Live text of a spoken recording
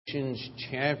Galations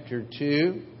chapter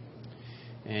 2,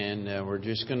 and we're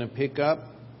just going to pick up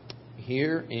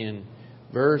here in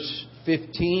verse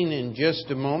 15 in just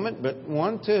a moment, but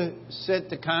want to set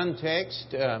the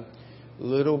context, a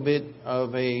little bit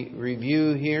of a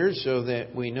review here so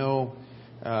that we know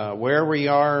where we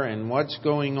are and what's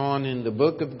going on in the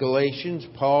book of Galatians.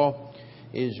 Paul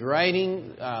is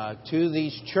writing to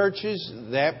these churches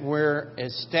that were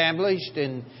established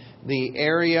in the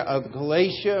area of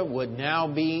Galatia, would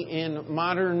now be in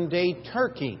modern-day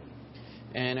Turkey.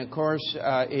 And of course,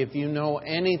 if you know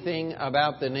anything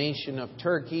about the nation of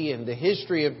Turkey and the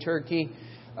history of Turkey,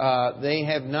 they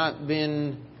have not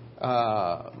been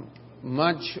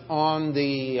much on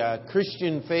the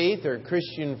Christian faith or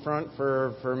Christian front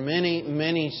for many,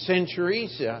 many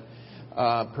centuries.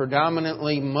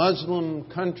 Predominantly Muslim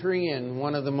country and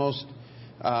one of the most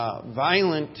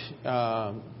violent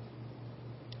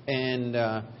and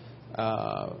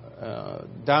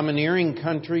domineering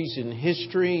countries in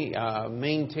history,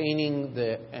 maintaining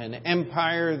an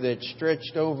empire that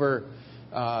stretched over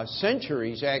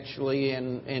centuries, actually,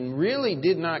 and really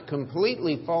did not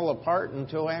completely fall apart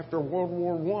until after World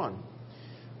War I.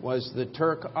 Was the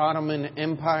Turk-Ottoman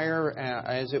Empire,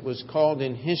 as it was called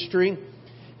in history,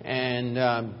 and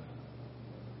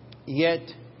yet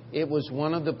it was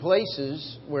one of the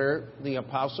places where the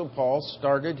Apostle Paul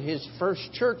started his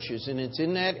first churches. And it's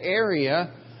in that area,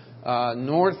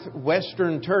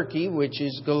 northwestern Turkey, which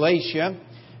is Galatia.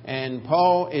 And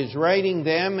Paul is writing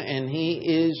them, and he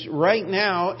is right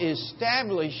now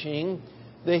establishing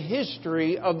the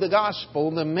history of the gospel,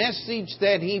 the message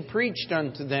that he preached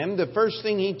unto them. The first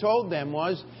thing he told them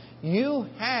was, you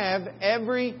have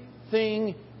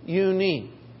everything you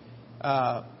need.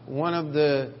 One of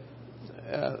the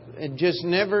it just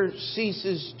never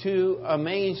ceases to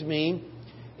amaze me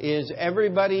is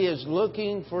everybody is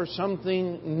looking for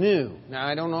something new. Now,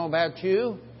 I don't know about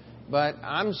you, but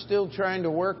I'm still trying to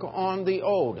work on the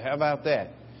old. How about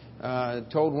that?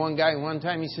 Told one guy one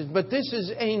time, he says, but this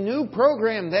is a new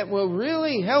program that will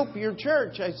really help your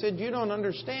church. I said, you don't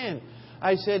understand.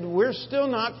 I said, we're still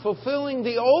not fulfilling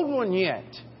the old one yet.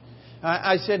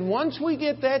 I said, once we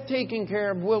get that taken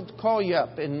care of, we'll call you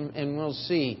up and we'll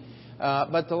see.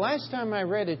 But the last time I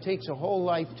read, it takes a whole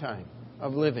lifetime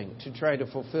of living to try to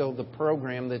fulfill the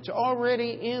program that's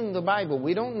already in the Bible.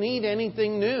 We don't need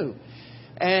anything new.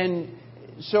 And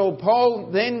so Paul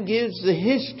then gives the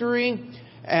history,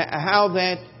 how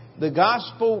that the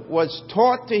gospel was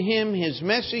taught to him. His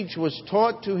message was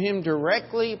taught to him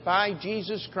directly by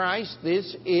Jesus Christ.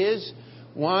 This is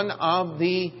one of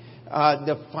the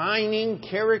defining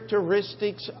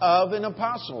characteristics of an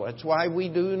apostle. That's why we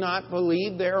do not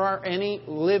believe there are any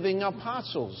living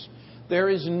apostles. There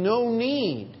is no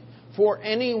need for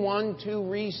anyone to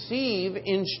receive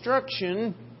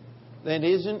instruction that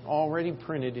isn't already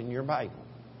printed in your Bible.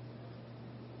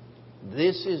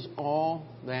 This is all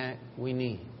that we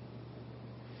need.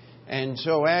 And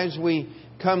so as we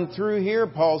come through here,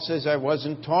 Paul says, I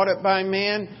wasn't taught it by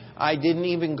man. I didn't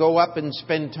even go up and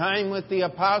spend time with the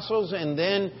apostles. And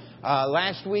then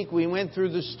last week we went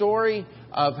through the story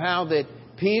of how that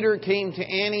Peter came to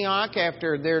Antioch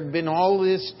after there had been all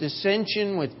this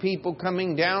dissension with people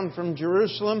coming down from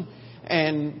Jerusalem.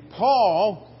 And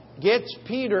Paul gets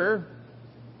Peter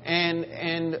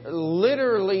and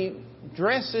literally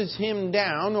dresses him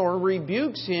down or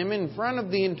rebukes him in front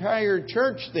of the entire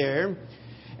church there.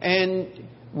 And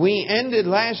we ended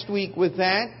last week with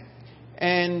that.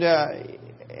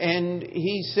 And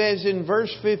he says in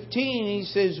verse 15, he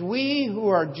says, we who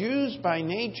are Jews by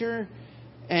nature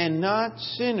and not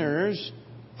sinners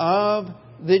of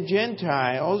the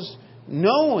Gentiles,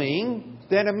 knowing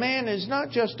that a man is not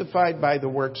justified by the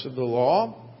works of the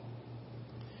law,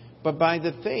 but by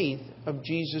the faith of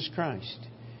Jesus Christ.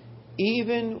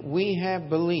 Even we have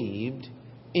believed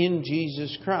in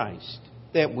Jesus Christ,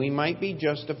 that we might be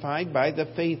justified by the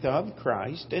faith of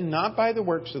Christ and not by the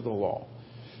works of the law.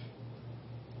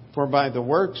 For by the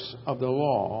works of the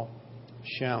law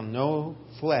shall no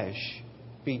flesh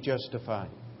be justified.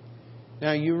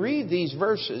 Now you read these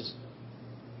verses.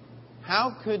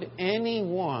 How could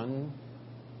anyone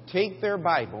take their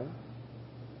Bible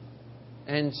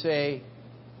and say,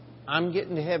 I'm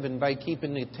getting to heaven by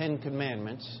keeping the 10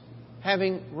 Commandments,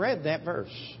 having read that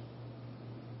verse?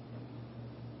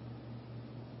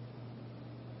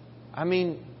 I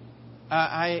mean,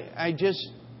 I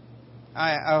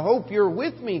hope you're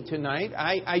with me tonight.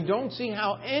 I don't see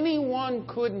how anyone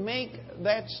could make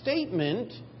that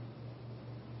statement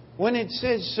when it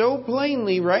says so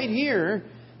plainly right here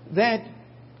that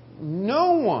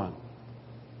no one,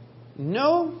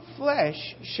 no flesh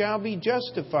shall be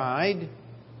justified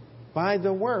by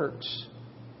the works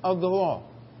of the law.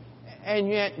 And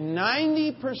yet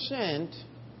 90%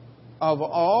 of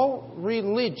all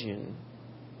religion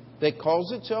that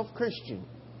calls itself Christian,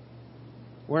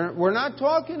 we're not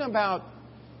talking about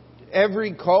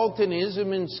every cult and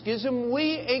ism and schism.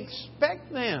 We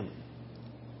expect them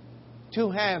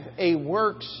to have a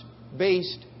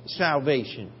works-based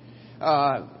salvation.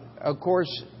 Of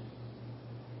course,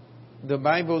 the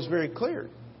Bible is very clear.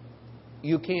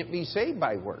 You can't be saved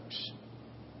by works.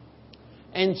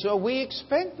 And so we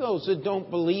expect those that don't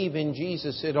believe in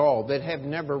Jesus at all, that have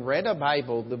never read a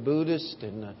Bible, the Buddhists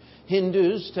and the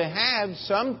Hindus, to have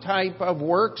some type of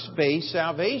works-based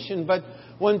salvation. But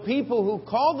when people who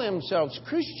call themselves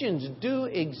Christians do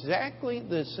exactly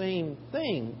the same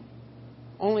thing,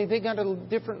 only they got a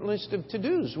different list of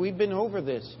to-dos. We've been over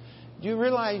this. Do you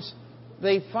realize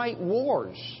they fight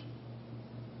wars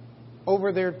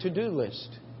over their to-do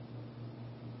list?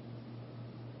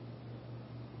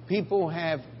 People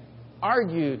have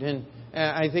argued, and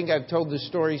I think I've told this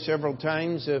story several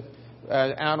times of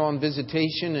out on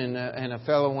visitation, and a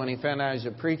fellow, when he found out I was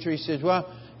a preacher,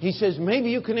 he says, maybe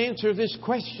you can answer this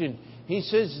question. He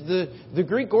says, the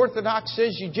Greek Orthodox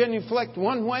says you genuflect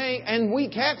one way, and we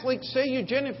Catholics say you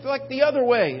genuflect the other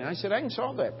way. And I said, I can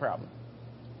solve that problem.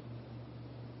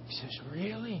 He says,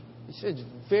 really? He said,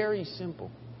 it's very simple.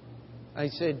 I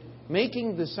said,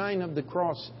 making the sign of the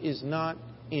cross is not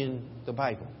in the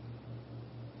Bible.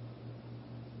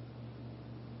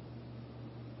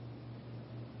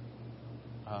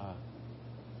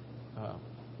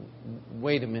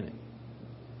 Wait a minute.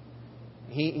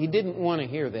 He didn't want to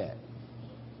hear that.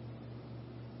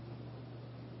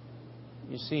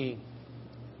 You see,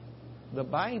 the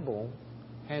Bible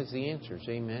has the answers.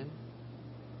 Amen.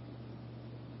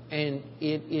 And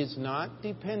it is not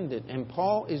dependent. And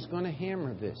Paul is going to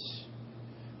hammer this.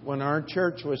 When our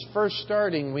church was first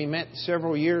starting, we met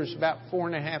several years, about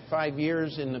 4.5, 5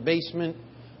 years, in the basement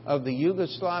of the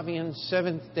Yugoslavian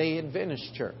Seventh-day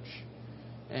Adventist Church.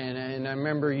 And I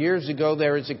remember years ago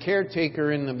there was a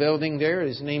caretaker in the building there.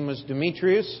 His name was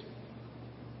Demetrius.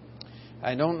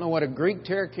 I don't know what a Greek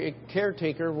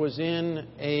caretaker was in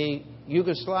a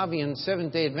Yugoslavian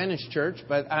Seventh-day Adventist church,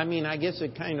 but I guess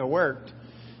it kind of worked.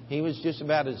 He was just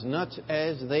about as nuts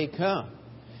as they come.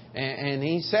 And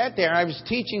he sat there. I was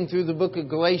teaching through the book of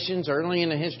Galations early in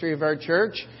the history of our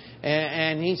church.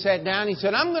 And he sat down. He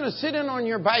said, I'm going to sit in on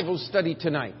your Bible study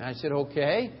tonight. I said,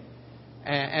 okay.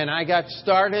 And I got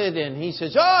started, and he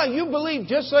says, you believe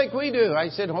just like we do. I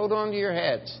said, hold on to your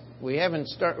hats. We haven't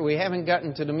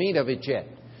gotten to the meat of it yet.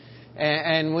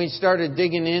 And we started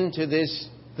digging into this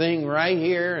thing right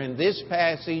here in this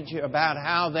passage about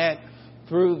how that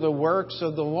through the works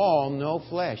of the law, no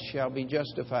flesh shall be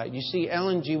justified. You see,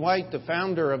 Ellen G. White, the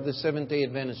founder of the Seventh-day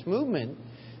Adventist movement,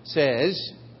 says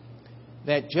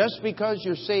that just because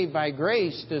you're saved by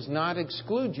grace does not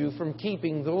exclude you from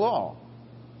keeping the law.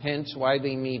 Hence why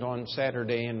they meet on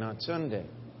Saturday and not Sunday.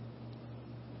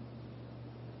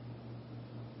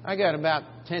 I got about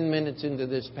 10 minutes into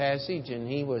this passage, and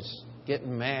he was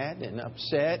getting mad and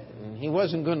upset, and he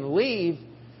wasn't going to leave.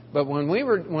 But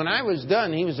when I was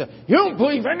done, he was, you don't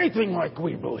believe anything like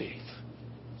we believe.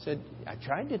 I said, I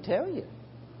tried to tell you.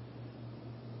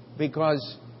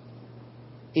 Because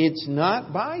it's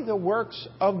not by the works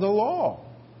of the law.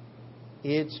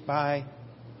 It's by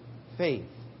faith.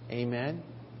 Amen.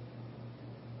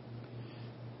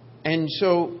 And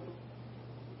so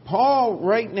Paul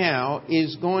right now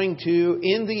is going to,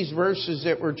 in these verses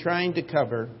that we're trying to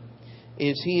cover,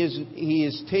 he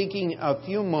is taking a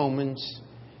few moments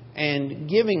and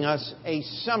giving us a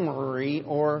summary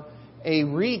or a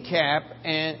recap,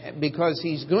 and because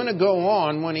he's going to go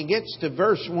on when he gets to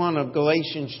verse 1 of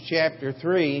Galatians chapter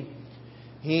 3,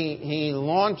 he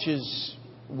launches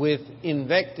with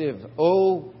invective.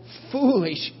 Oh,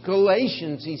 foolish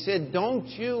Galatians, he said, don't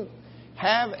you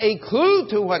have a clue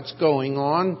to what's going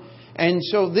on? And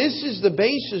so this is the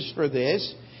basis for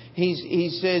this.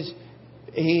 He says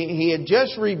he had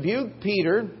just rebuked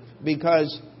Peter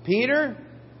because, Peter,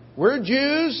 we're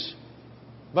Jews,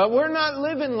 but we're not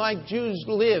living like Jews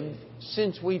live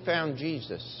since we found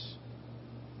Jesus.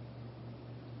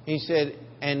 He said,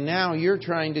 and now you're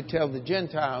trying to tell the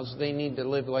Gentiles they need to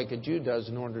live like a Jew does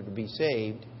in order to be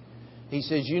saved. He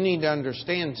says, you need to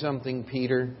understand something,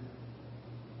 Peter.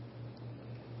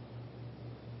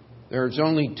 There's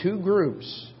only two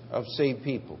groups of saved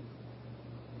people.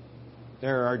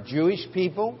 There are Jewish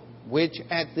people, which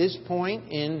at this point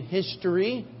in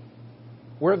history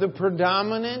were the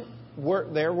predominant.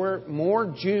 There were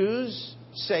more Jews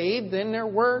saved than there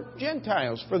were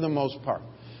Gentiles for the most part.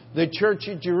 The church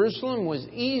at Jerusalem was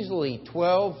easily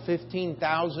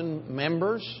 15,000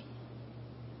 members.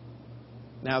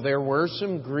 Now, there were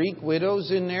some Greek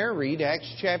widows in there. Read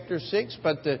Acts chapter 6.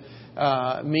 But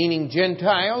meaning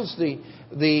Gentiles.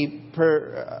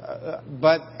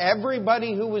 But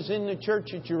everybody who was in the church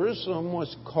at Jerusalem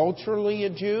was culturally a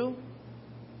Jew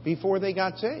before they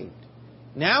got saved.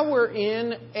 Now we're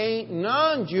in a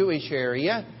non-Jewish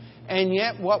area. And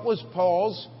yet what was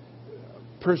Paul's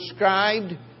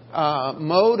prescribed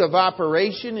mode of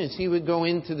operation is he would go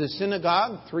into the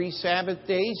synagogue 3 Sabbath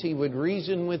days. He would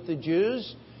reason with the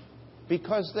Jews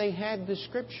because they had the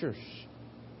Scriptures.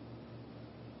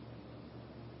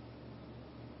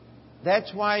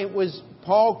 That's why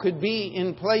Paul could be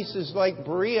in places like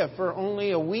Berea for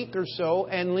only a week or so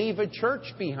and leave a church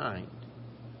behind.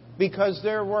 Because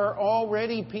there were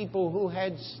already people who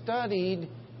had studied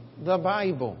the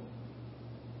Bible.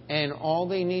 And all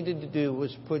they needed to do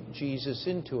was put Jesus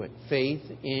into it. Faith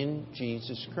in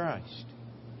Jesus Christ.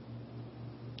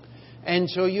 And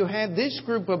so you had this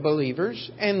group of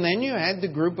believers, and then you had the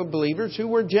group of believers who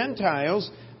were Gentiles.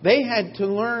 They had to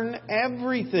learn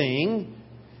everything.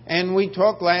 And we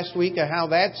talked last week of how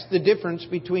that's the difference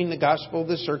between the gospel of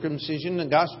the circumcision and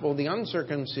the gospel of the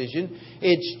uncircumcision.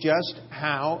 It's just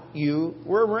how you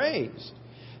were raised.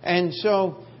 And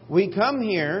so we come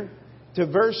here to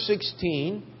verse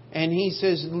 16. And he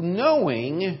says,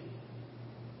 knowing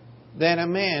that a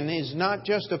man is not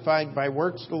justified by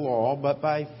works of the law, but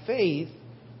by faith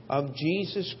of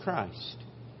Jesus Christ.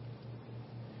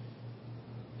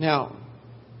 Now,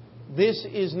 this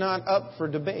is not up for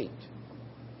debate.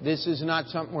 This is not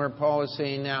something where Paul is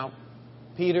saying, now,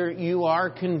 Peter, you are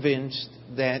convinced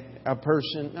that a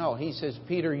person... No, he says,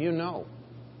 Peter, you know.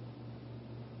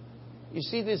 You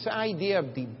see, this idea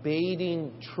of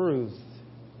debating truth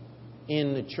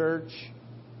in the church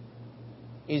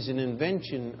is an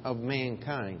invention of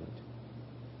mankind.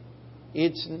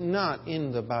 It's not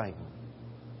in the Bible.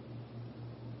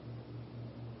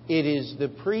 It is the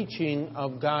preaching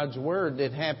of God's Word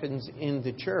that happens in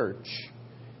the church.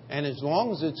 And as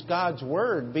long as it's God's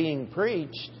Word being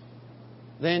preached,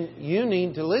 then you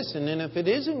need to listen. And if it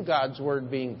isn't God's Word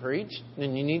being preached,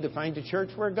 then you need to find a church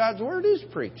where God's Word is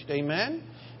preached. Amen?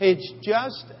 It's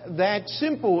just that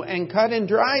simple and cut and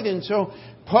dried. And so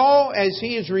Paul, as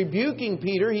he is rebuking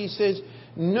Peter, he says,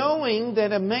 knowing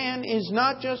that a man is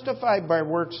not justified by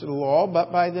works of the law,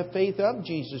 but by the faith of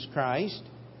Jesus Christ,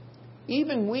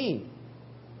 even we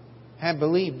have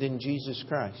believed in Jesus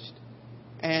Christ.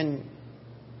 And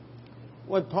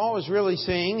what Paul is really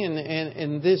saying,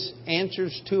 and this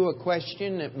answers to a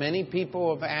question that many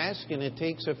people have asked, and it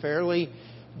takes a fairly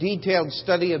detailed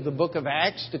study of the book of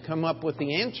Acts to come up with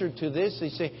the answer to this. They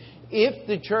say, if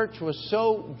the church was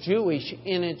so Jewish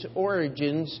in its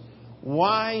origins,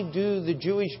 why do the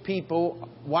Jewish people,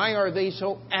 why are they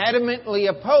so adamantly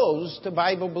opposed to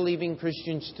Bible-believing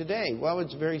Christians today? Well,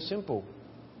 it's very simple.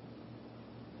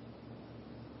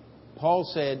 Paul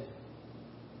said,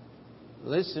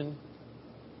 listen,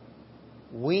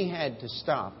 we had to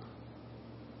stop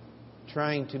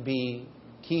trying to be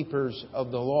keepers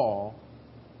of the law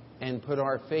and put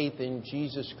our faith in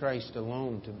Jesus Christ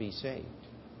alone to be saved.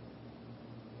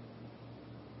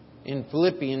 In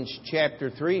Philippians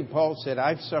chapter 3, Paul said,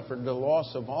 I've suffered the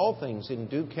loss of all things and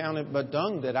do count it but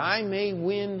dung, that I may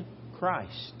win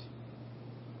Christ.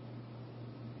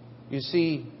 You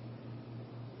see,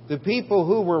 the people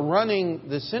who were running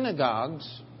the synagogues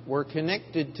were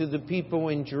connected to the people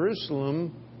in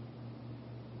Jerusalem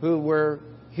who were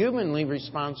humanly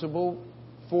responsible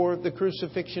for the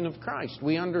crucifixion of Christ.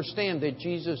 We understand that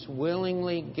Jesus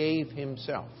willingly gave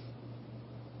Himself.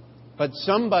 But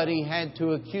somebody had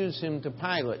to accuse Him to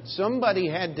Pilate. Somebody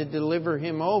had to deliver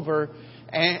Him over.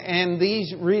 And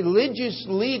these religious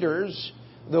leaders,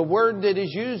 the word that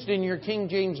is used in your King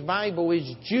James Bible is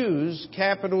Jews,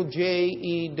 capital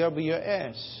Jews.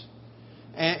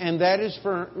 And that is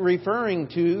referring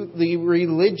to the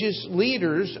religious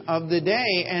leaders of the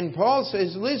day. And Paul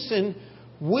says, listen,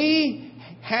 we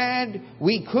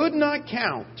could not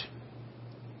count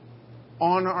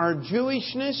on our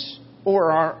Jewishness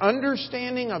or our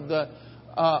understanding of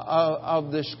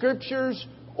the Scriptures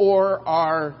or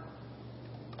our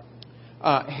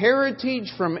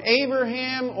heritage from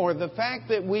Abraham or the fact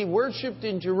that we worshipped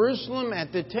in Jerusalem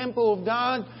at the temple of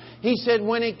God. He said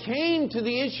when it came to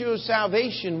the issue of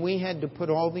salvation, we had to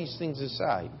put all these things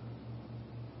aside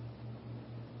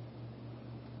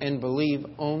and believe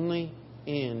only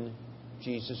in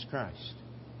Jesus Christ.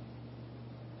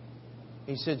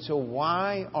 He said, so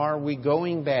why are we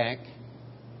going back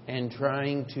and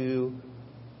trying to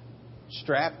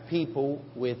strap people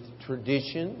with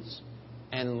traditions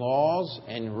and laws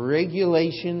and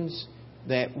regulations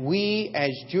that we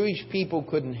as Jewish people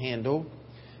couldn't handle,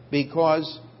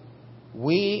 because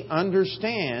we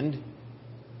understand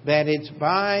that it's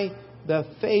by the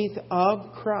faith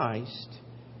of Christ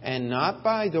and not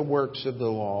by the works of the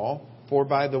law. For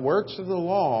by the works of the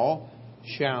law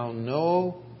shall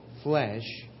no flesh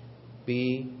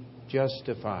be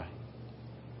justified.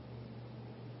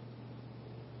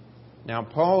 Now,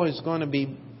 Paul is going to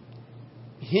be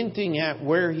hinting at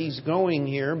where he's going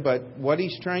here, but what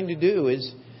he's trying to do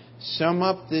is sum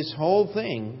up this whole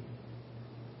thing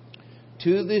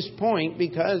to this point,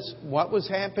 because what was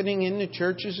happening in the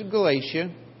churches of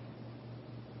Galatia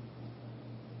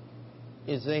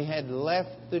is they had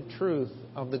left the truth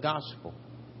of the gospel.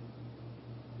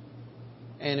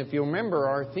 And if you remember,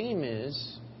 our theme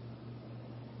is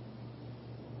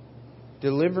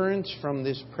deliverance from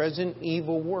this present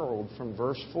evil world, from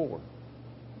verse 4.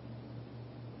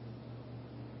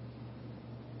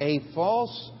 A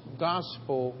false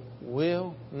gospel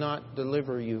will not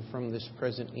deliver you from this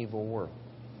present evil world.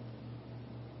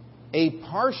 A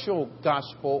partial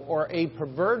gospel or a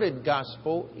perverted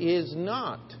gospel is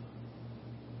not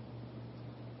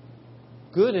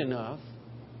good enough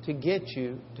to get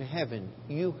you to heaven.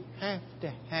 You have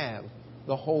to have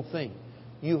the whole thing.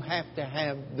 You have to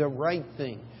have the right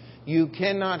thing. You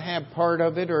cannot have part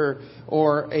of it or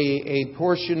a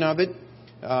portion of it.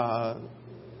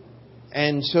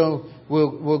 And so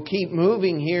we'll keep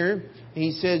moving here.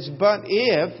 He says, but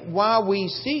if while we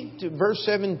seek, verse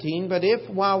 17, but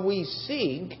if while we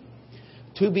seek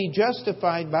to be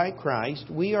justified by Christ,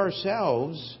 we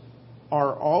ourselves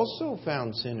are also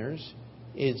found sinners,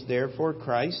 is therefore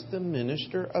Christ the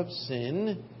minister of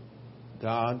sin?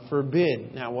 God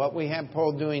forbid. Now, what we have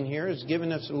Paul doing here is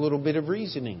giving us a little bit of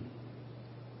reasoning.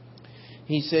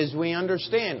 He says we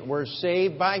understand we're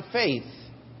saved by faith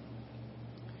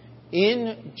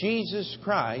in Jesus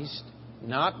Christ,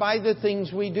 not by the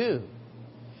things we do.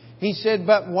 He said,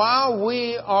 but while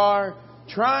we are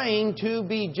trying to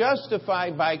be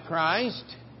justified by Christ,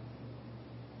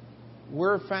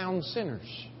 we're found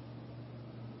sinners.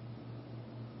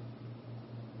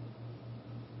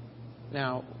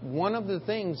 Now, one of the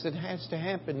things that has to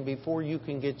happen before you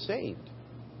can get saved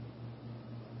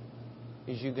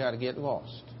is you got to get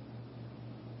lost.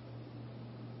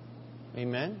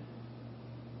 Amen?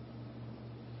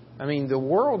 I mean, the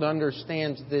world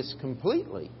understands this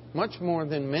completely, much more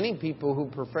than many people who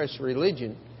profess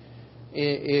religion.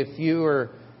 If you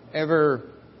are ever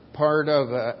part of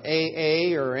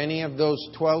AA or any of those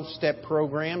 12-step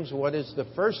programs, what is the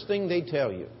first thing they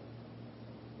tell you?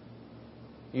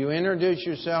 You introduce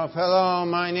yourself, hello,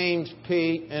 my name's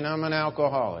Pete, and I'm an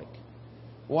alcoholic.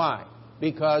 Why?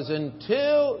 Because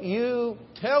until you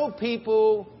tell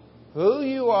people who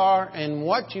you are and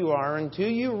what you are, until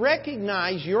you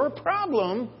recognize your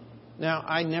problem. Now,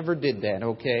 I never did that,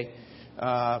 okay?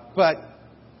 But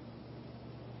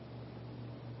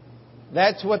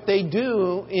that's what they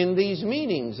do in these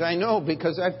meetings. I know,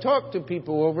 because I've talked to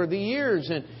people over the years,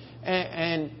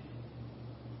 and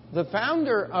the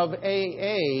founder of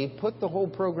AA put the whole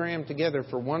program together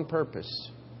for one purpose,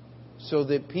 so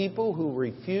that people who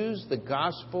refuse the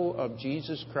gospel of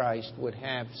Jesus Christ would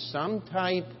have some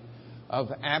type of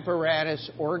apparatus,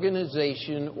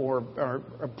 organization, or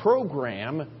a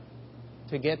program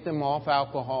to get them off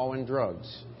alcohol and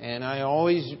drugs. And I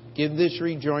always give this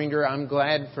rejoinder. I'm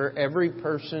glad for every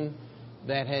person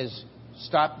that has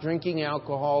stopped drinking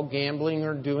alcohol, gambling,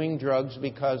 or doing drugs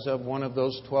because of one of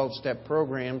those 12-step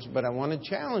programs. But I want to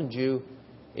challenge you,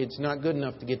 it's not good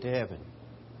enough to get to heaven.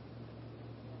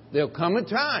 There'll come a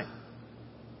time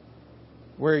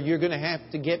where you're going to have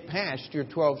to get past your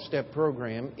 12-step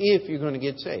program if you're going to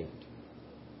get saved.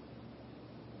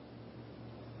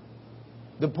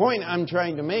 The point I'm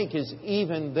trying to make is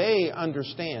even they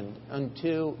understand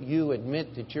until you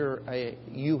admit that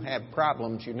you have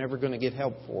problems, you're never going to get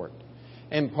help for it.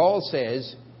 And Paul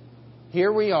says,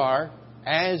 here we are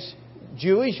as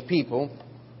Jewish people,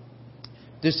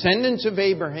 descendants of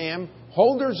Abraham,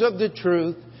 holders of the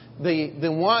truth,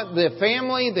 the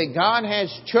family that God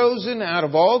has chosen out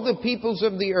of all the peoples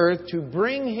of the earth to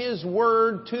bring His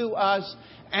Word to us.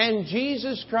 And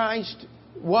Jesus Christ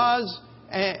was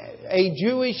a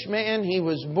Jewish man. He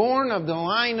was born of the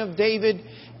line of David.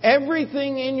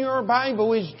 Everything in your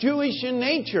Bible is Jewish in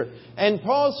nature. And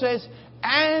Paul says,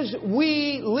 as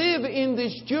we live in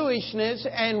this Jewishness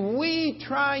and we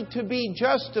try to be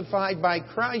justified by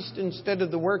Christ instead of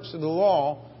the works of the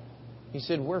law, he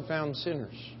said, we're found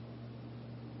sinners.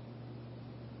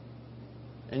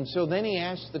 And so then he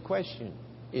asked the question,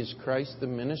 is Christ the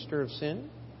minister of sin?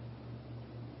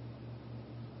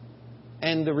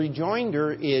 And the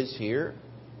rejoinder is here,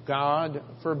 God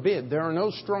forbid. There are no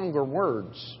stronger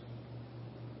words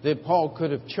that Paul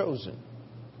could have chosen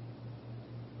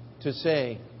to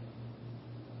say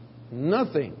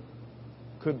nothing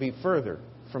could be further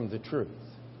from the truth.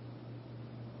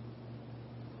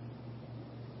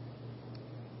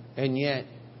 And yet,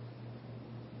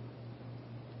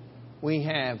 we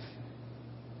have,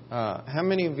 how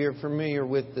many of you are familiar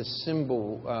with the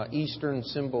symbol, Eastern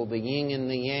symbol, the yin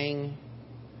and the yang?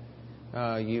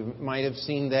 You might have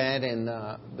seen that, and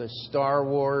the Star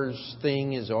Wars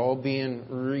thing is all being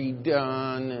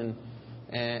redone.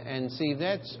 And see,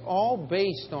 that's all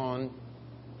based on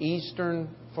Eastern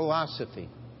philosophy.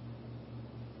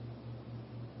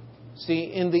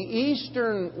 See, in the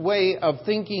Eastern way of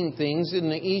thinking things, in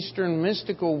the Eastern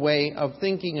mystical way of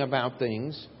thinking about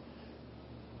things,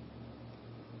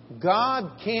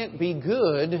 God can't be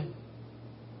good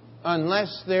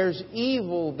unless there's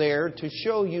evil there to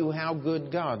show you how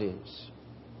good God is.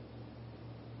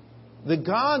 The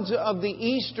gods of the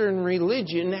Eastern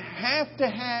religion have to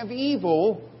have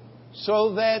evil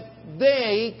so that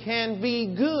they can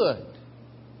be good.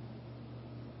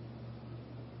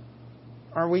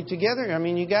 Are we together? I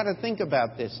mean, you got to think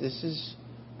about this. This is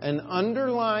an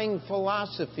underlying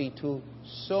philosophy to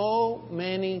so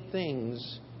many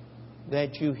things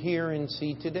that you hear and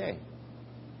see today.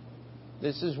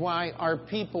 This is why our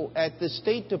people at the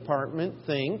State Department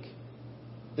think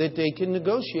that they can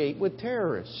negotiate with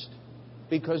terrorists.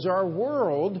 Because our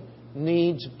world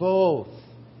needs both.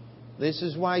 This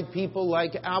is why people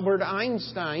like Albert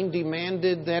Einstein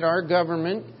demanded that our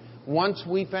government, once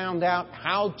we found out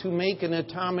how to make an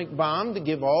atomic bomb, to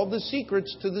give all the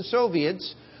secrets to the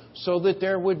Soviets so that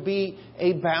there would be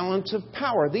a balance of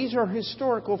power. These are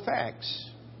historical facts.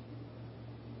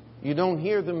 You don't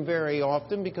hear them very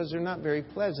often because they're not very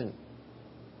pleasant.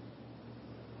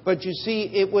 But you see,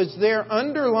 it was their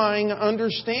underlying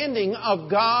understanding of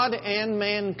God and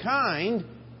mankind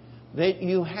that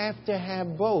you have to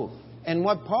have both. And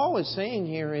what Paul is saying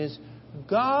here is,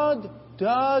 God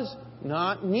does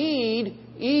not need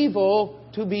evil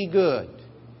to be good.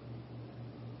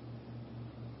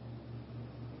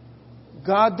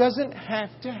 God doesn't have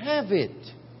to have it.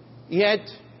 Yet,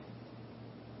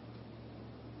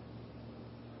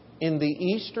 in the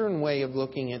Eastern way of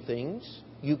looking at things,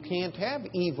 you can't have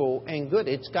evil and good.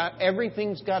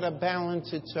 Everything's got to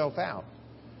balance itself out.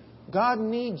 God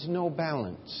needs no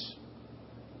balance.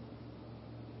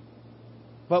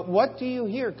 But what do you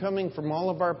hear coming from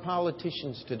all of our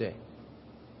politicians today?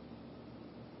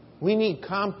 We need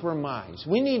compromise.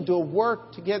 We need to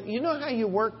work together. You know how you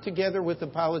work together with a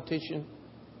politician?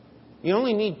 You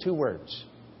only need 2 words.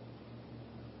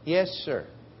 Yes, sir,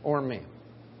 or ma'am.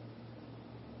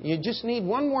 You just need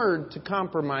 1 word to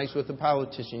compromise with a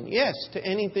politician. Yes, to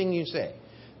anything you say.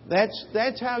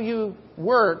 That's how you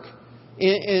work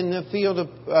in the field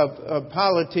of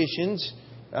politicians.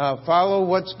 Follow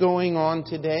what's going on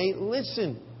today.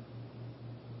 Listen,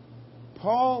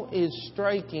 Paul is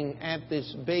striking at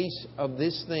this base of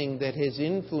this thing that has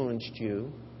influenced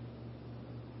you,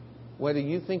 whether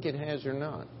you think it has or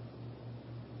not.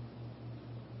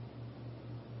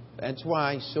 That's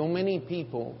why so many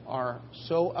people are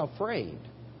so afraid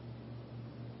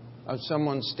of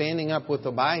someone standing up with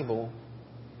the Bible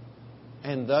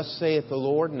and thus saith the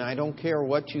Lord, and I don't care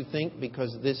what you think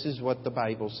because this is what the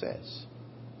Bible says.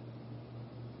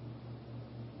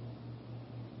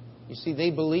 You see,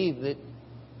 they believe that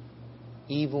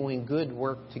evil and good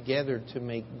work together to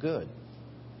make good.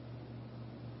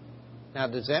 Now,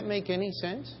 does that make any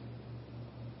sense?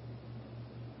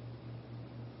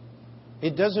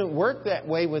 It doesn't work that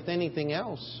way with anything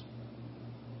else.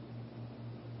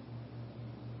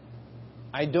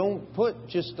 I don't put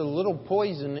just a little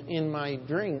poison in my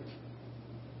drink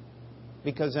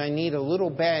because I need a little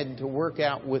bad to work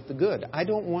out with the good. I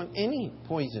don't want any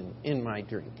poison in my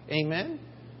drink. Amen?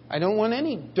 I don't want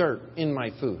any dirt in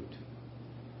my food.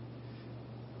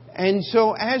 And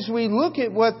so as we look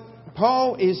at what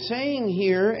Paul is saying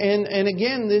here, and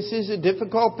again, this is a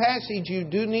difficult passage. You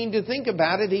do need to think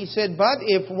about it. He said, but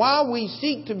if while we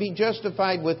seek to be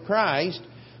justified with Christ,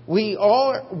 we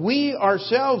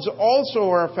ourselves also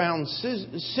are found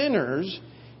sinners,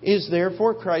 is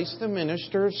therefore Christ the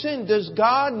minister of sin? Does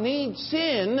God need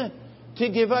sin to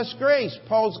give us grace?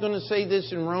 Paul's going to say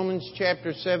this in Romans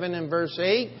chapter 7 and verse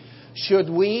 8. Should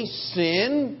we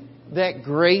sin that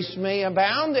grace may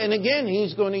abound? And again,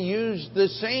 he's going to use the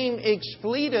same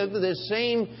expletive, the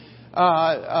same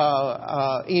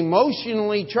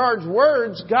emotionally charged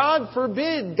words. God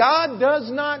forbid. God does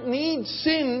not need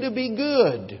sin to be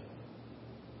good.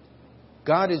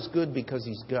 God is good because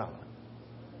He's God.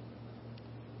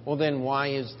 Well, then why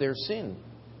is there sin?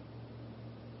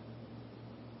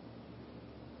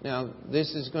 Now,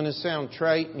 this is going to sound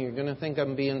trite and you're going to think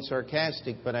I'm being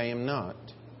sarcastic, but I am not.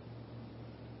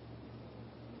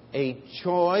 A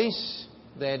choice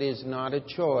that is not a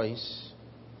choice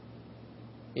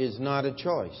is not a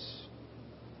choice.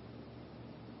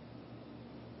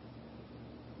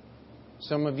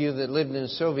 Some of you that lived in the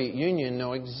Soviet Union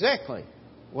know exactly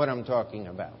what I'm talking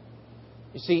about.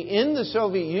 You see, in the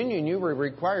Soviet Union, you were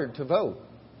required to vote.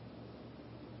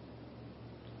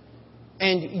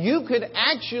 And you could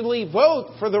actually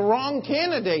vote for the wrong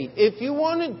candidate if you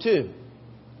wanted to.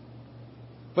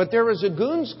 But there was a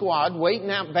goon squad waiting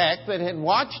out back that had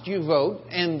watched you vote,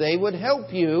 and they would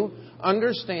help you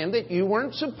understand that you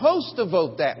weren't supposed to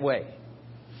vote that way.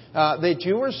 That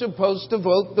you were supposed to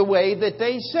vote the way that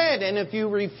they said. And if you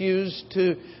refused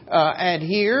to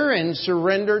adhere and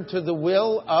surrender to the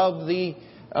will of the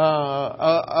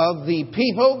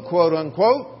people, quote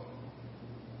unquote,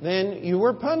 then you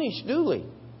were punished duly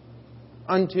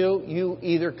until you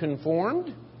either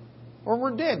conformed or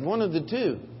were dead, one of the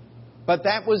two. But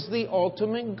that was the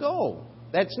ultimate goal.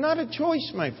 That's not a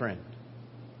choice, my friend.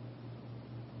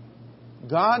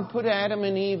 God put Adam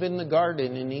and Eve in the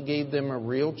garden and He gave them a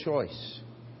real choice.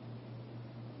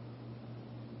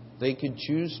 They could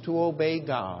choose to obey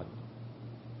God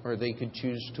or they could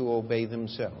choose to obey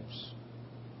themselves.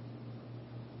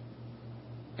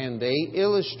 And they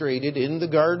illustrated in the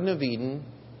Garden of Eden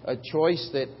a choice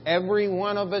that every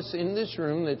one of us in this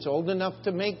room that's old enough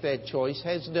to make that choice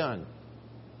has done.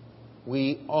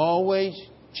 We always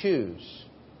choose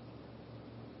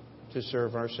to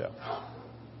serve ourselves.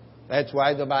 That's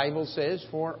why the Bible says,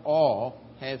 "For all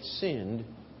have sinned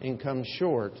and come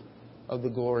short of the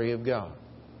glory of God."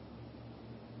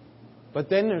 But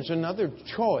then there's another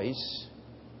choice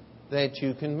that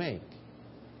you can make.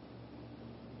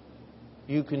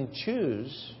 You can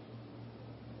choose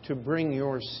to bring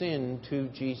your sin to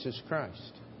Jesus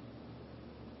Christ.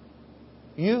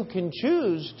 You can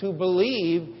choose to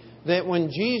believe that when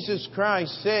Jesus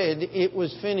Christ said it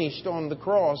was finished on the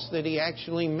cross, that He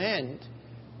actually meant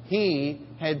He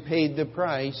had paid the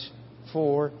price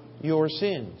for your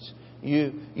sins.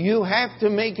 You have to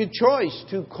make a choice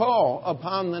to call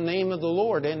upon the name of the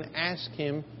Lord and ask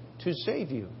Him to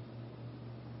save you.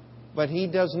 But He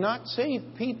does not save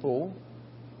people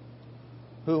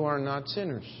who are not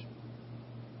sinners.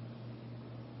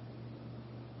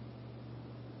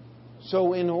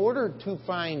 So in order to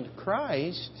find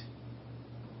Christ,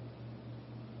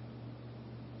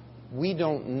 we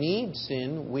don't need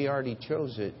sin. We already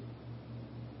chose it.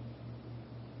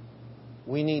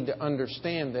 We need to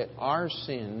understand that our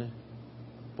sin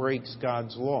breaks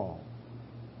God's law.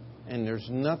 And there's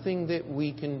nothing that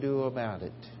we can do about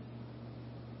it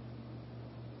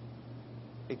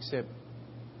except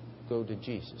go to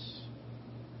Jesus.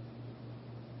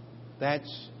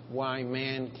 That's why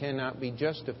man cannot be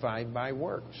justified by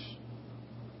works.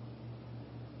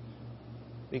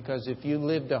 Because if you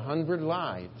lived 100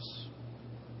 lives,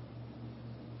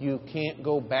 you can't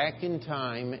go back in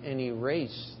time and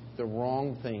erase the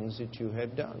wrong things that you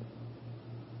have done.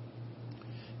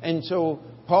 And so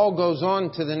Paul goes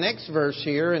on to the next verse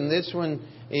here, and this one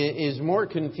is more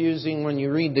confusing when you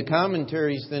read the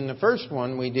commentaries than the first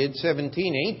one we did,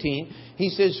 17:18. He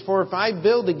says, "For if I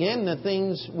build again the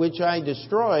things which I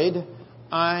destroyed,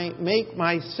 I make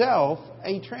myself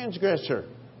a transgressor."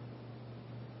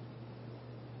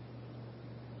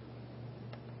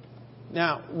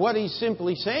 Now, what he's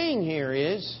simply saying here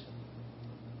is,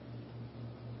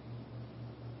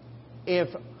 if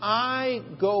I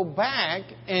go back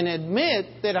and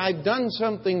admit that I've done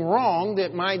something wrong,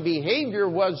 that my behavior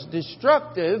was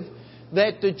destructive,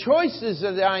 that the choices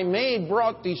that I made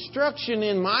brought destruction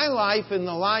in my life and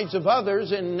the lives of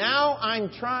others, and now I'm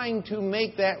trying to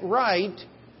make that right,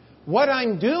 what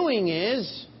I'm doing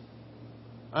is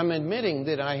I'm admitting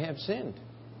that I have sinned.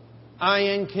 I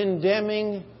am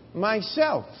condemning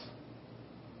myself.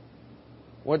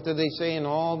 What do they say in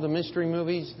all the mystery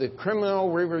movies? The criminal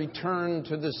will return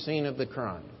to the scene of the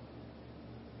crime.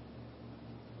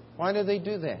 Why do they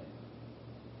do that?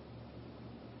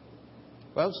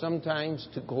 Well, sometimes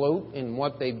to gloat in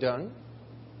what they've done.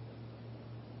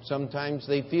 Sometimes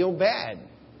they feel bad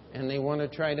and they want to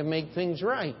try to make things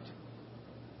right.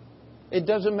 It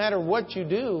doesn't matter what you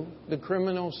do, the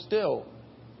criminal still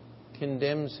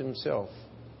condemns himself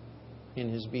in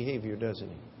his behavior, doesn't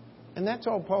he? And that's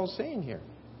all Paul's saying here.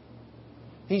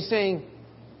 He's saying,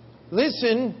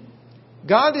 listen,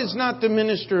 God is not the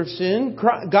minister of sin.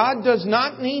 God does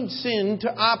not need sin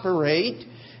to operate.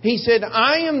 He said,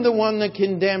 I am the one that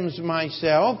condemns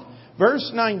myself. Verse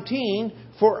 19,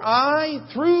 For I,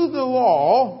 through the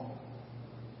law,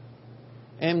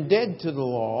 am dead to the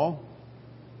law,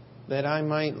 that I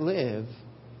might live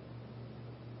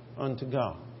unto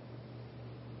God.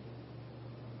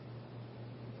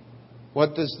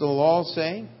 What does the law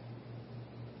say?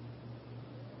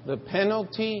 The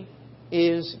penalty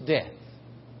is death.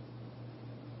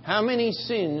 How many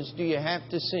sins do you have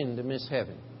to sin to miss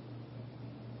heaven?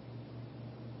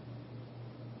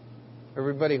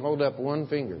 Everybody hold up one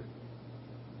finger.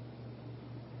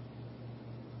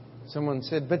 Someone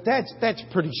said, but that's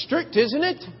pretty strict, isn't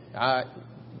it?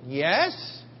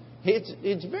 Yes,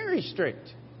 it's very strict.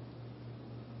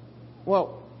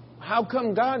 Well, how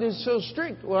come God is so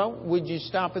strict? Well, would you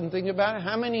stop and think about it?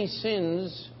 How many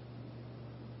sins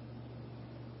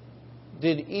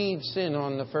did Eve sin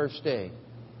on the first day?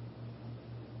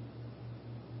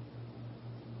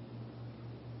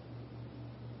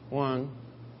 One.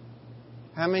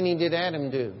 How many did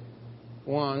Adam do?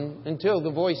 One. Until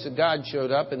the voice of God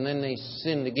showed up, and then they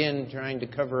sinned again, trying to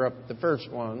cover up the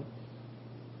first one.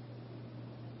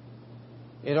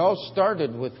 It all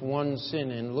started with one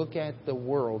sin, and look at the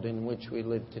world in which we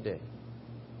live today.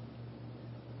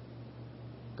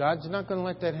 God's not going to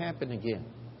let that happen again.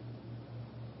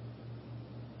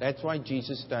 That's why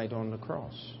Jesus died on the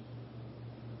cross.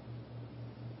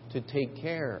 To take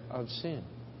care of sin.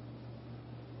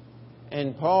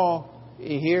 And Paul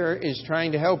here is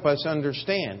trying to help us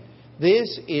understand.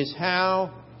 This is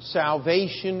how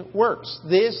salvation works.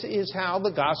 This is how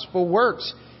the gospel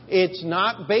works. It's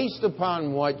not based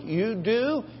upon what you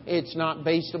do. It's not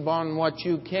based upon what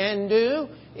you can do.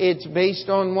 It's based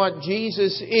on what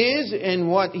Jesus is and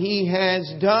what He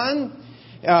has done.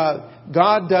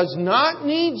 God does not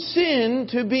need sin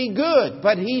to be good,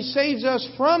 but He saves us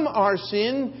from our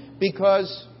sin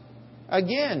because,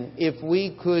 again, if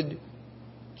we could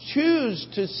choose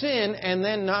to sin and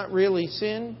then not really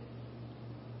sin,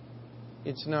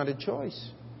 it's not a choice.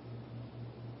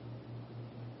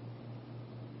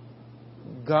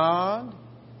 God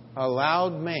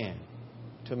allowed man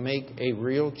to make a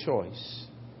real choice,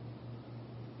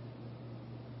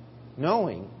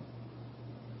 knowing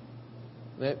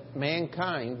that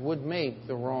mankind would make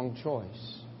the wrong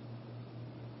choice.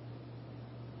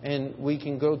 And we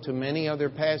can go to many other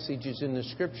passages in the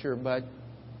Scripture, but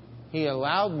He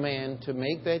allowed man to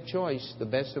make that choice the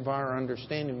best of our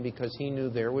understanding because He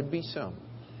knew there would be some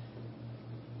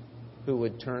who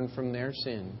would turn from their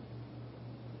sin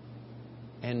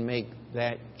and make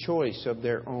that choice of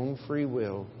their own free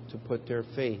will to put their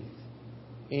faith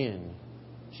in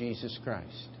Jesus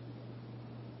Christ.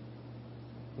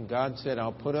 And God said,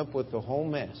 I'll put up with the whole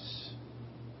mess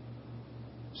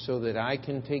so that I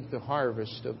can take the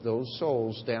harvest of those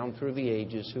souls down through the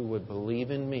ages who would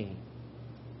believe in me,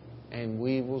 and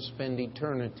we will spend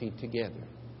eternity together.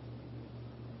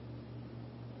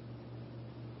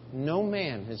 No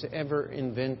man has ever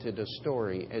invented a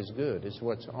story as good as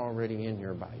what's already in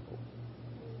your Bible.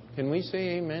 Can we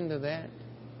say amen to that?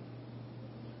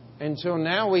 And so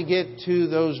now we get to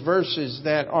those verses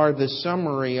that are the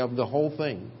summary of the whole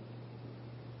thing.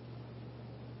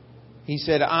 He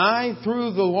said, I,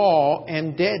 through the law,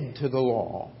 am dead to the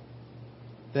law,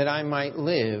 that I might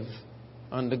live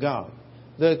unto God.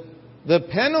 The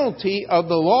penalty of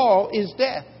the law is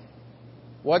death.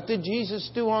 What did Jesus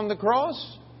do on the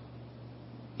cross?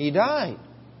 He died.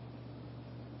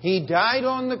 He died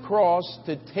on the cross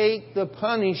to take the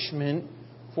punishment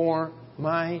for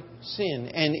my sin.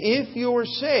 And if you're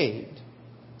saved,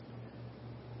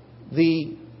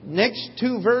 the next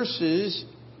two verses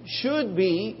should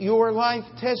be your life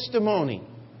testimony.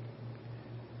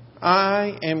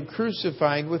 I am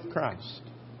crucified with Christ.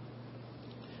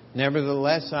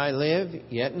 Nevertheless I live,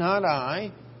 yet not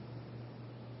I,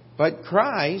 but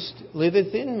Christ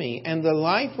liveth in me. And the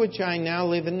life which I now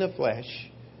live in the flesh,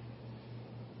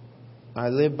 I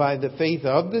live by the faith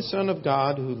of the Son of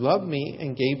God, who loved me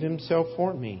and gave Himself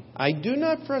for me. I do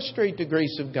not frustrate the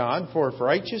grace of God, for if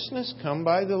righteousness come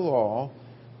by the law,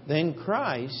 then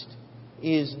Christ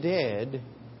is dead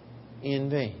in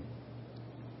vain.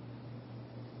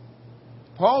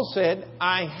 Paul said,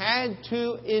 I had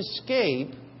to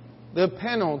escape the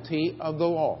penalty of the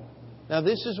law. Now,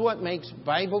 this is what makes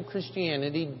Bible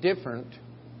Christianity different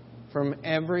from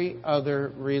every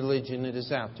other religion that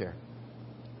is out there.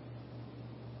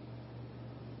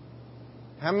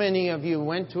 How many of you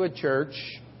went to a church,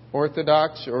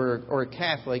 Orthodox or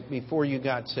Catholic, before you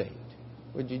got saved?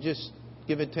 Would you just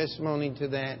give a testimony to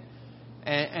that?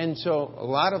 And so a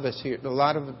lot of us here, a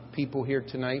lot of people here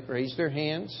tonight raised their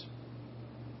hands.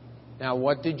 Now,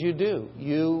 what did you do?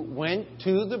 You went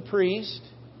to the priest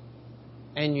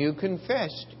and you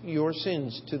confessed your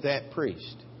sins to that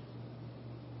priest.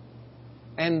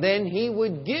 And then he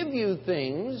would give you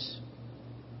things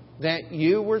that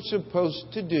you were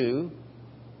supposed to do,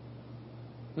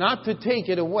 not to take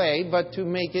it away, but to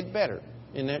make it better.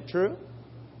 Isn't that true?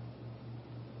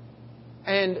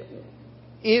 And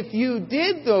if you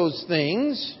did those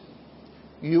things,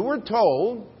 you were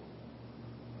told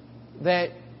that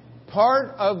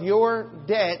part of your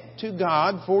debt to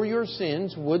God for your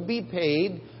sins would be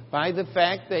paid by the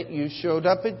fact that you showed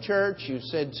up at church, you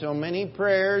said so many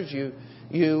prayers, you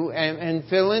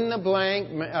fill in the blank,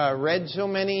 read so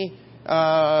many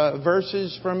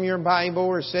verses from your Bible,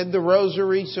 or said the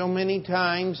rosary so many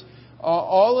times.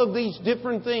 All of these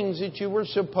different things that you were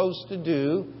supposed to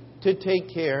do to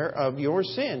take care of your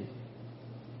sin.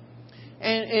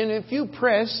 And if you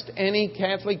pressed any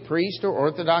Catholic priest or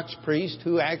Orthodox priest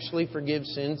who actually forgives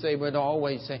sins, they would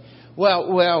always say,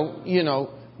 well, you know,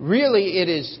 really it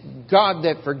is God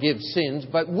that forgives sins,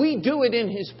 but we do it in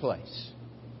His place.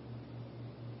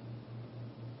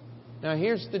 Now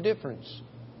here's the difference.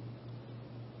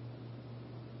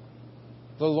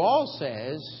 The law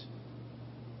says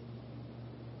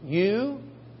you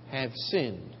have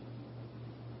sinned.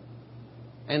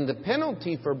 And the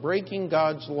penalty for breaking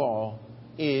God's law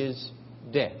is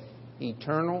death,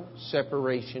 eternal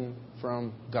separation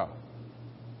from God.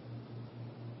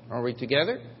 Are we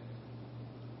together?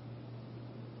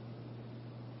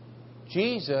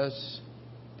 Jesus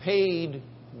paid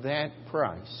that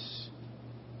price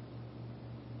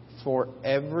for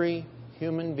every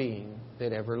human being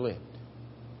that ever lived.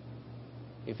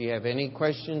 If you have any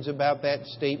questions about that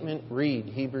statement, read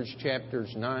Hebrews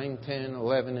chapters 9, 10,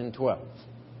 11, and 12.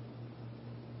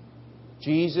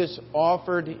 Jesus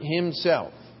offered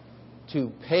Himself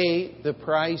to pay the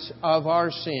price of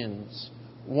our sins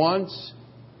once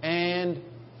and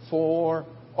for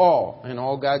all. And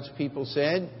all God's people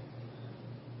said.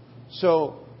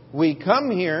 So we come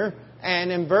here,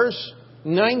 and in verse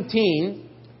 19,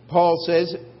 Paul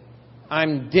says,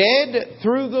 I'm dead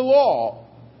through the law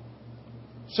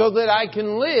so that I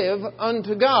can live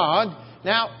unto God.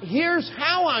 Now, here's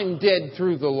how I'm dead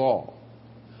through the law.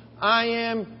 I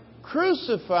am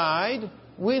crucified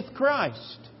with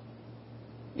Christ.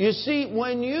 You see,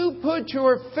 when you put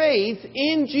your faith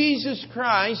in Jesus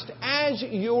Christ as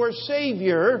your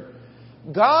Savior,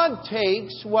 God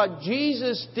takes what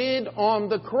Jesus did on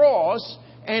the cross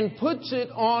and puts it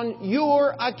on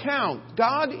your account.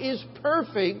 God is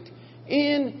perfect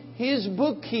in His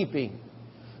bookkeeping.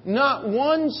 Not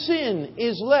one sin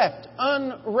is left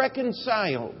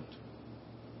unreconciled.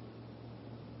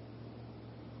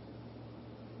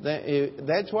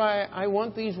 That's why I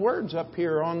want these words up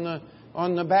here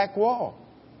on the back wall.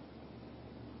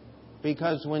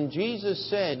 Because when Jesus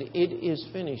said, it is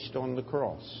finished on the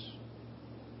cross,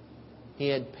 He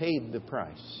had paid the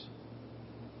price.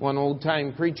 One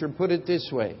old-time preacher put it this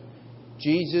way.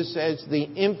 Jesus, as the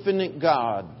infinite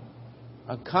God,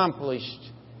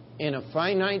 accomplished in a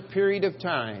finite period of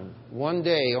time, one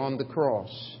day on the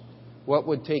cross, what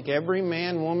would take every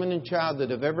man, woman, and child that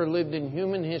have ever lived in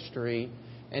human history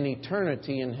an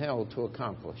eternity in hell to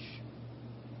accomplish.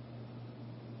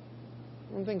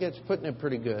 I think that's putting it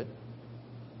pretty good.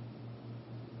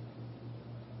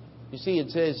 You see, it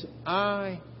says,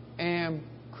 I am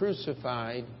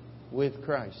crucified with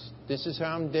Christ. This is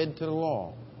how I'm dead to the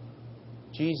law.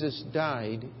 Jesus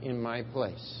died in my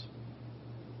place.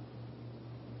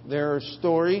 There are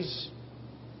stories,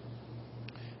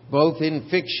 both in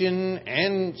fiction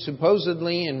and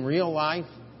supposedly in real life,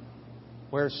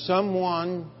 where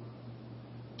someone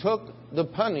took the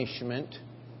punishment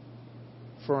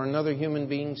for another human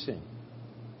being's sin.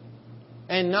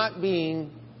 And not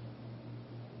being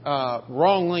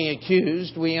wrongly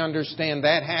accused. We understand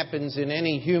that happens in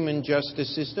any human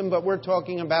justice system, but we're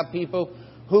talking about people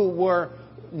who were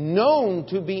known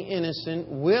to be innocent,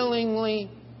 willingly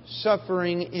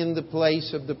suffering in the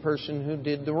place of the person who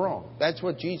did the wrong. That's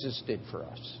what Jesus did for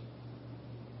us.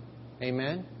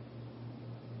 Amen?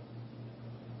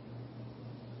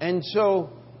 And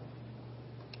so,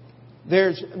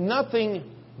 there's nothing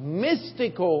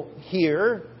mystical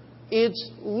here.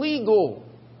 It's legal.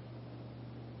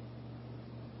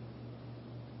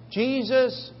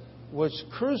 Jesus was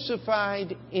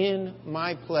crucified in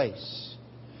my place.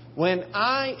 When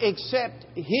I accept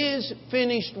His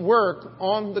finished work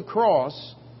on the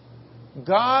cross,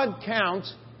 God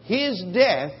counts His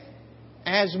death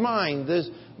as mine.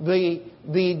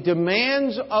 The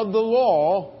demands of the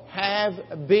law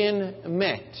have been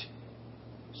met.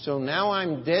 So now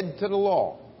I'm dead to the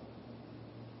law.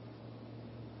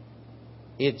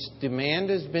 Its demand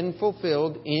has been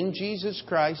fulfilled in Jesus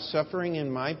Christ, suffering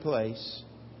in my place.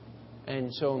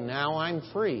 And so now I'm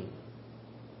free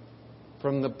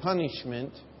from the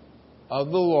punishment of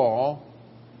the law.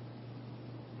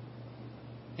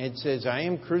 It says, I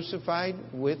am crucified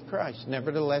with Christ.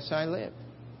 Nevertheless, I live.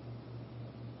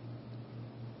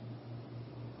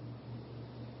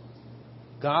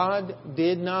 God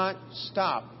did not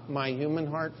stop my human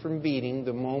heart from beating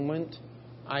the moment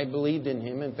I believed in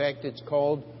Him. In fact, it's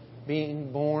called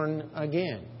being born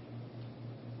again.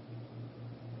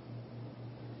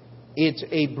 It's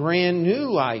a brand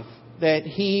new life that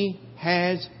He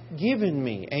has given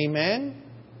me. Amen?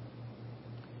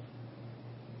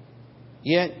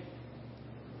 Yet,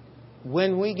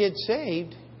 when we get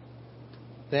saved,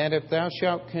 that if thou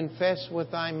shalt confess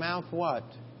with thy mouth what?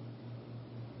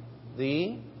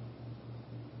 The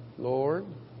Lord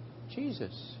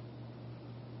Jesus.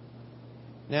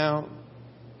 Now,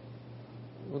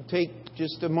 we'll take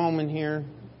just a moment here.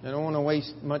 I don't want to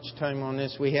waste much time on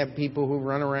this. We have people who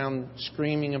run around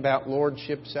screaming about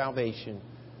lordship salvation.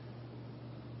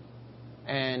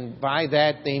 And by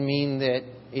that they mean that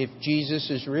if Jesus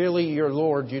is really your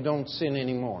Lord, you don't sin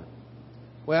anymore.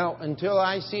 Well, until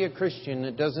I see a Christian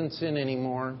that doesn't sin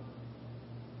anymore,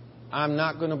 I'm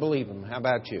not going to believe him. How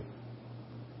about you?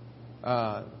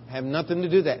 Have nothing to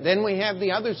do with that. Then we have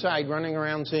the other side running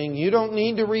around saying, you don't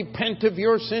need to repent of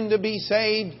your sin to be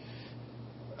saved.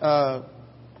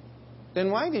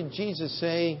 Then why did Jesus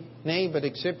say, nay, but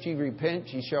except ye repent,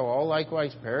 ye shall all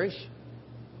likewise perish?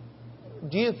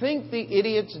 Do you think the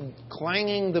idiots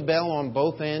clanging the bell on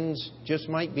both ends just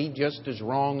might be just as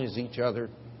wrong as each other?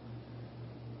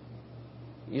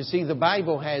 You see, the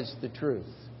Bible has the truth.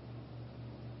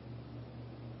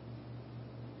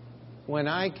 When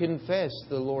I confess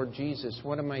the Lord Jesus,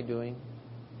 what am I doing?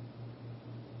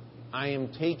 I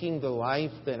am taking the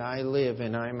life that I live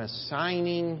and I'm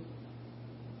assigning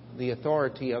the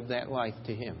authority of that life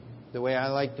to Him. The way I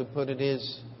like to put it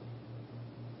is,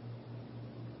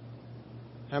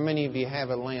 how many of you have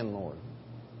a landlord?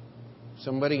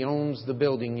 Somebody owns the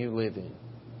building you live in.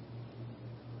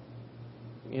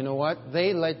 You know what?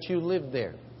 They let you live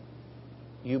there.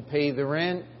 You pay the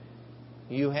rent.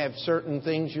 You have certain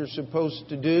things you're supposed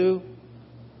to do.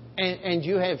 And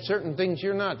you have certain things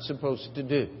you're not supposed to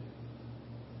do.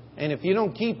 And if you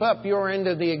don't keep up your end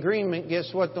of the agreement, guess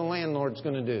what the landlord's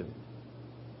going to do?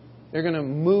 They're going to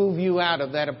move you out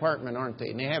of that apartment, aren't they?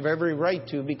 And they have every right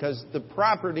to, because the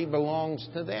property belongs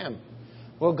to them.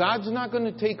 Well, God's not going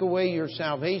to take away your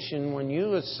salvation. When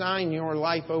you assign your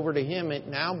life over to Him, it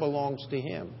now belongs to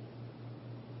Him.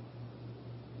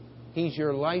 He's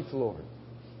your life Lord.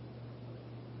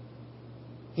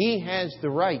 He has the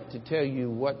right to tell you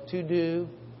what to do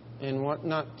and what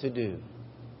not to do.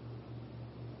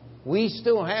 We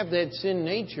still have that sin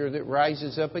nature that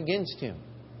rises up against Him.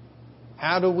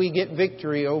 How do we get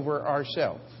victory over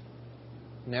ourselves?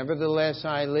 Nevertheless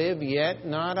I live, yet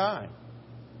not I.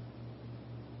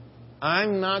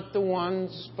 I'm not the one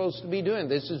supposed to be doing.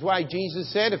 This is why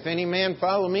Jesus said, if any man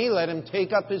follow me, let him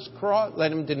take up his cross,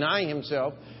 let him deny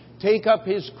himself, take up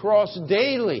his cross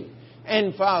daily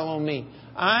and follow me.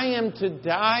 I am to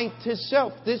die to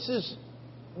self. This is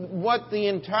what the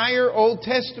entire Old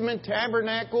Testament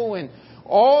tabernacle and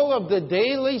all of the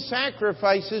daily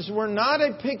sacrifices were not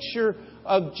a picture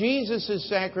of Jesus'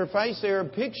 sacrifice. They're a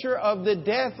picture of the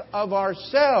death of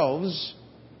ourselves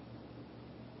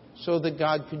so that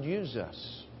God could use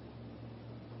us.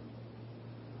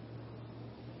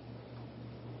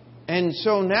 And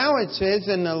so now it says,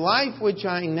 in the life which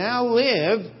I now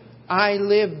live, I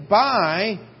live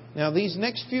by... Now these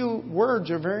next few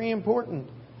words are very important.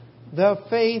 The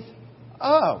faith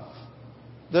of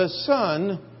the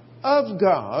Son of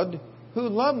God who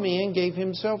loved me and gave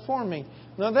Himself for me.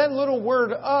 Now that little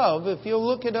word of, if you'll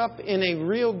look it up in a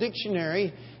real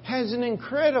dictionary, has an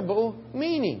incredible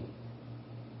meaning.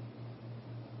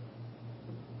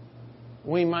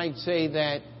 We might say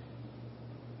that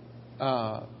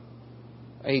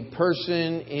a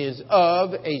person is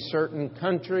of a certain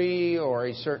country or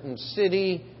a certain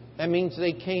city. That means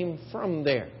they came from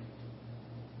there.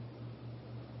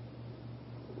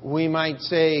 We might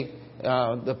say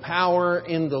the power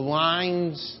in the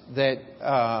lines that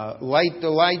light the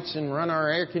lights and run our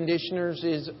air conditioners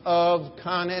is of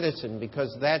Con Edison,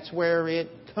 because that's where it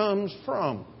comes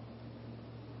from.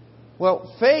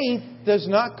 Well, faith does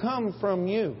not come from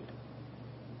you.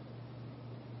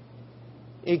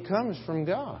 It comes from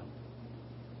God.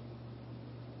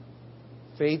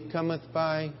 Faith cometh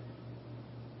by,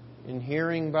 and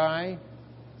hearing by,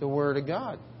 the Word of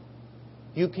God.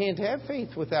 You can't have faith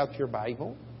without your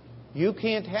Bible. You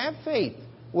can't have faith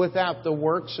without the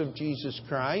works of Jesus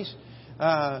Christ.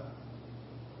 Well,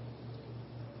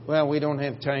 we don't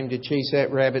have time to chase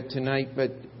that rabbit tonight,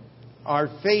 but our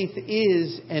faith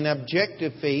is an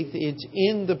objective faith. It's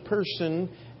in the person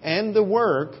and the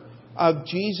work of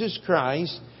Jesus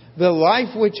Christ. The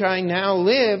life which I now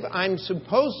live, I'm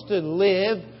supposed to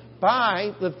live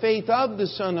by the faith of the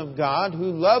Son of God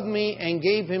who loved me and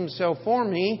gave Himself for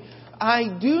me.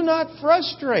 I do not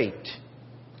frustrate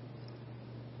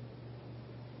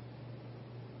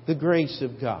the grace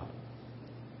of God.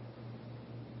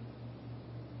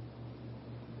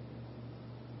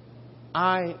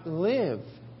 I live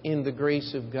in the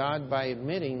grace of God by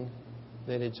admitting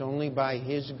that it's only by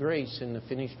His grace and the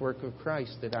finished work of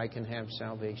Christ that I can have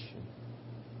salvation.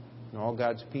 And all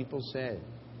God's people said,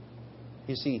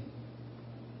 you see,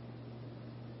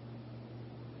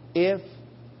 if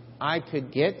I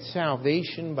could get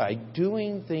salvation by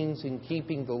doing things and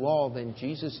keeping the law, then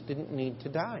Jesus didn't need to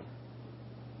die.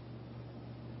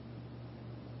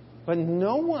 But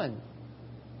no one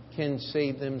can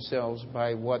save themselves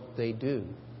by what they do.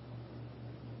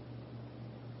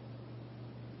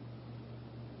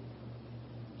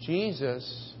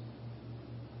 Jesus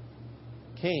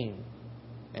came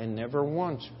and never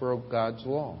once broke God's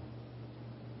law.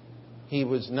 He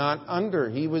was not under.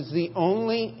 He was the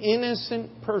only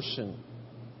innocent person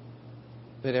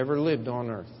that ever lived on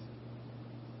earth.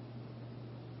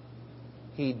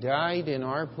 He died in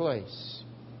our place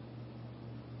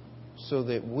so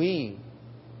that we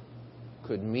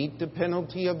could meet the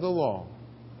penalty of the law.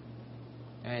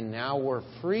 And now we're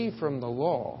free from the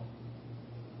law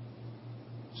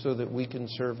so that we can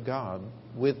serve God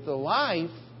with the life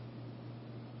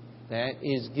that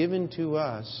is given to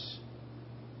us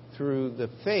through the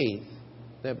faith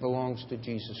that belongs to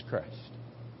Jesus Christ.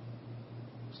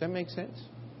 Does that make sense?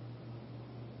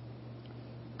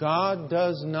 God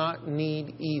does not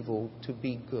need evil to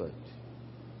be good.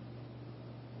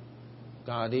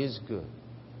 God is good.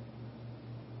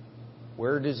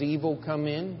 Where does evil come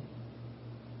in?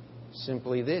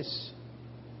 Simply this.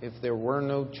 If there were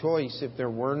no choice, if there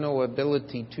were no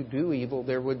ability to do evil,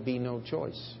 there would be no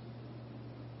choice.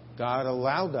 God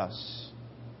allowed us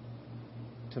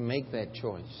to make that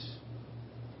choice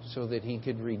so that He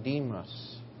could redeem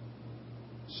us.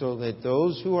 So that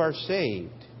those who are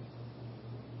saved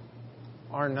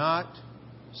are not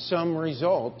some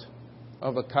result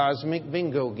of a cosmic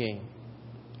bingo game.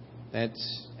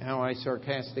 That's how I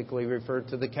sarcastically refer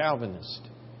to the Calvinist.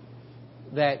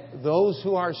 That those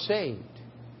who are saved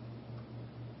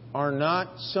are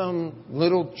not some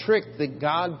little trick that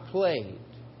God played.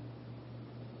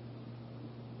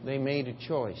 They made a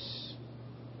choice.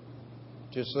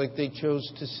 Just like they chose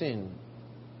to sin,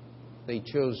 they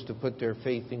chose to put their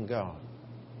faith in God.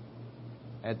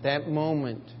 At that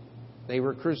moment, they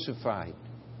were crucified.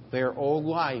 Their old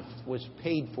life was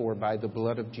paid for by the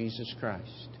blood of Jesus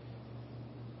Christ.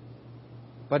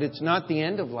 But it's not the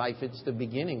end of life, it's the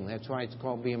beginning. That's why it's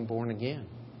called being born again.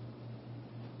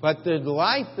 But the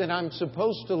life that I'm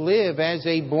supposed to live as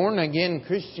a born-again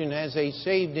Christian, as a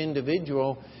saved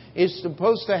individual, is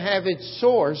supposed to have its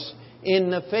source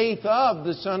in the faith of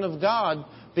the Son of God,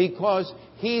 because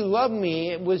He loved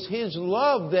me. It was His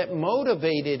love that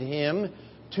motivated Him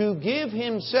to give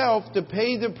Himself to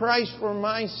pay the price for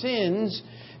my sins.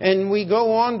 And we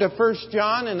go on to 1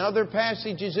 John and other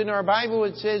passages in our Bible.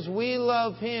 It says we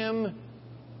love Him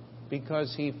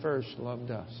because He first loved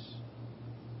us.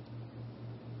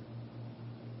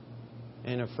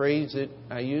 And a phrase that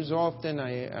I use often,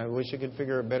 I wish I could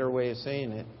figure a better way of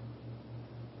saying it.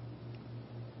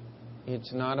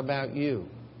 It's not about you.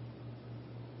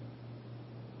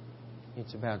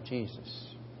 It's about Jesus.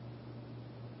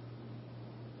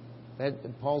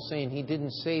 Paul's saying He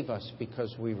didn't save us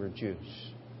because we were Jews.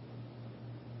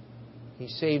 He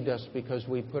saved us because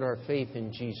we put our faith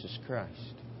in Jesus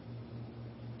Christ.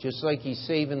 Just like He's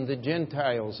saving the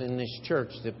Gentiles in this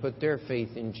church that put their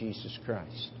faith in Jesus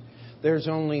Christ. There's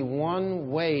only one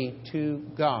way to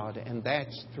God, and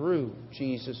that's through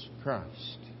Jesus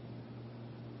Christ.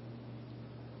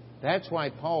 That's why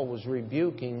Paul was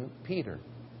rebuking Peter.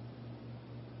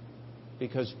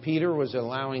 Because Peter was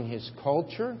allowing his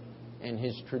culture and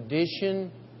his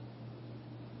tradition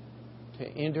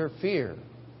to interfere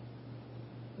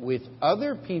with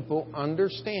other people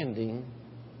understanding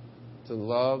the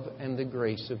love and the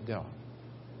grace of God.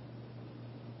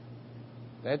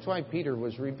 That's why Peter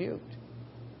was rebuked.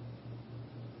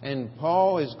 And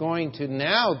Paul is going to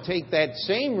now take that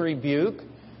same rebuke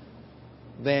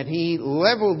that he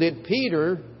leveled at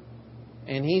Peter,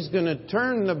 and he's going to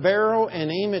turn the barrel and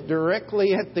aim it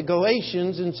directly at the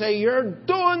Galatians and say, you're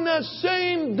doing the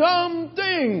same dumb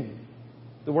thing.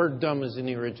 The word dumb is in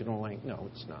the original language. No,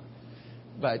 it's not.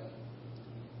 But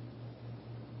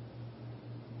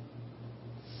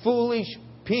foolish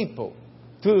people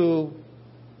do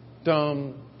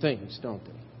dumb things, don't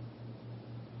they?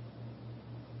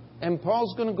 And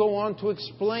Paul's going to go on to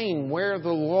explain where the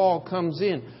law comes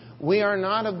in. We are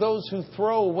not of those who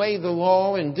throw away the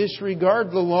law and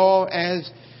disregard the law as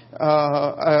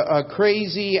a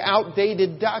crazy,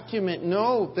 outdated document.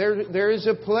 No, there is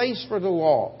a place for the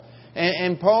law.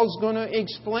 And Paul's going to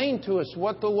explain to us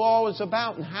what the law is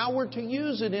about and how we're to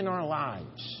use it in our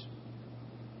lives.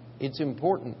 It's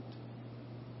important.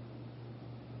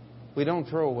 We don't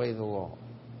throw away the law.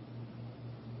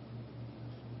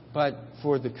 But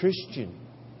for the Christian,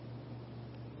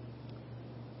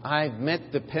 I've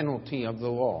met the penalty of the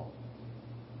law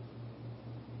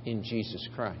in Jesus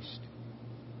Christ.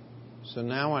 So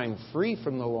now I'm free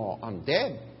from the law. I'm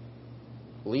dead.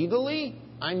 Legally,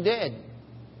 I'm dead.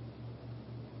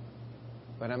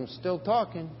 But I'm still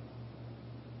talking.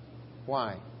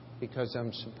 Why? Because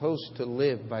I'm supposed to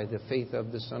live by the faith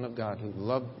of the Son of God who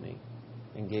loved me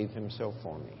and gave Himself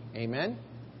for me. Amen?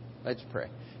 Let's pray.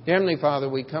 Dear Heavenly Father,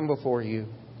 we come before You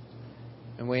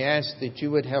and we ask that You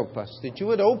would help us, that You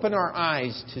would open our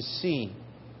eyes to see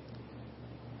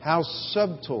how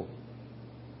subtle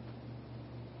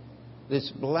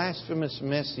this blasphemous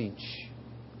message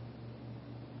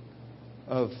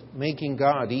of making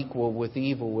God equal with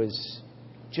evil is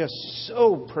just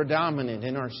so predominant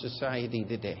in our society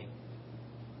today.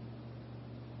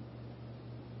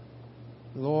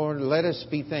 Lord, let us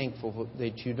be thankful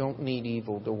that You don't need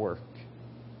evil to work.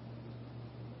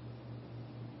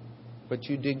 But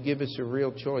You did give us a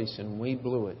real choice and we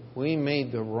blew it. We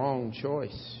made the wrong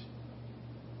choice.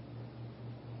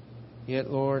 Yet,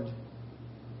 Lord,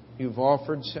 You've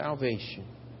offered salvation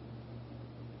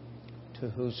to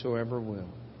whosoever will.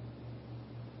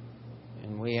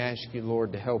 And we ask You,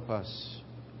 Lord, to help us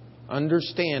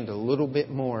understand a little bit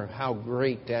more how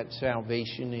great that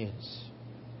salvation is.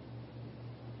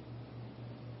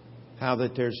 How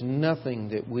that there's nothing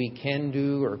that we can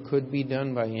do or could be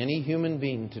done by any human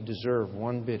being to deserve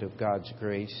one bit of God's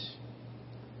grace.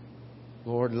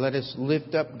 Lord, let us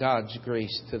lift up God's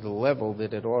grace to the level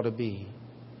that it ought to be.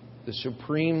 The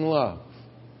supreme love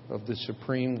of the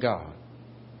supreme God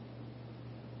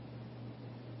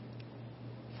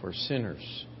for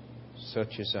sinners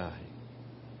such as I.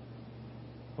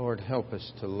 Lord, help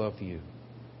us to love You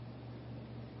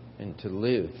and to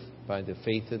live by the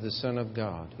faith of the Son of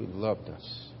God who loved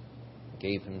us,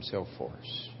 gave Himself for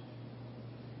us.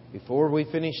 Before we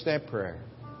finish that prayer,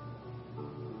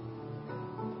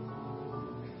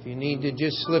 if you need to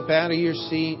just slip out of your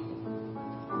seat,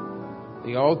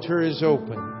 the altar is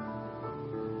open.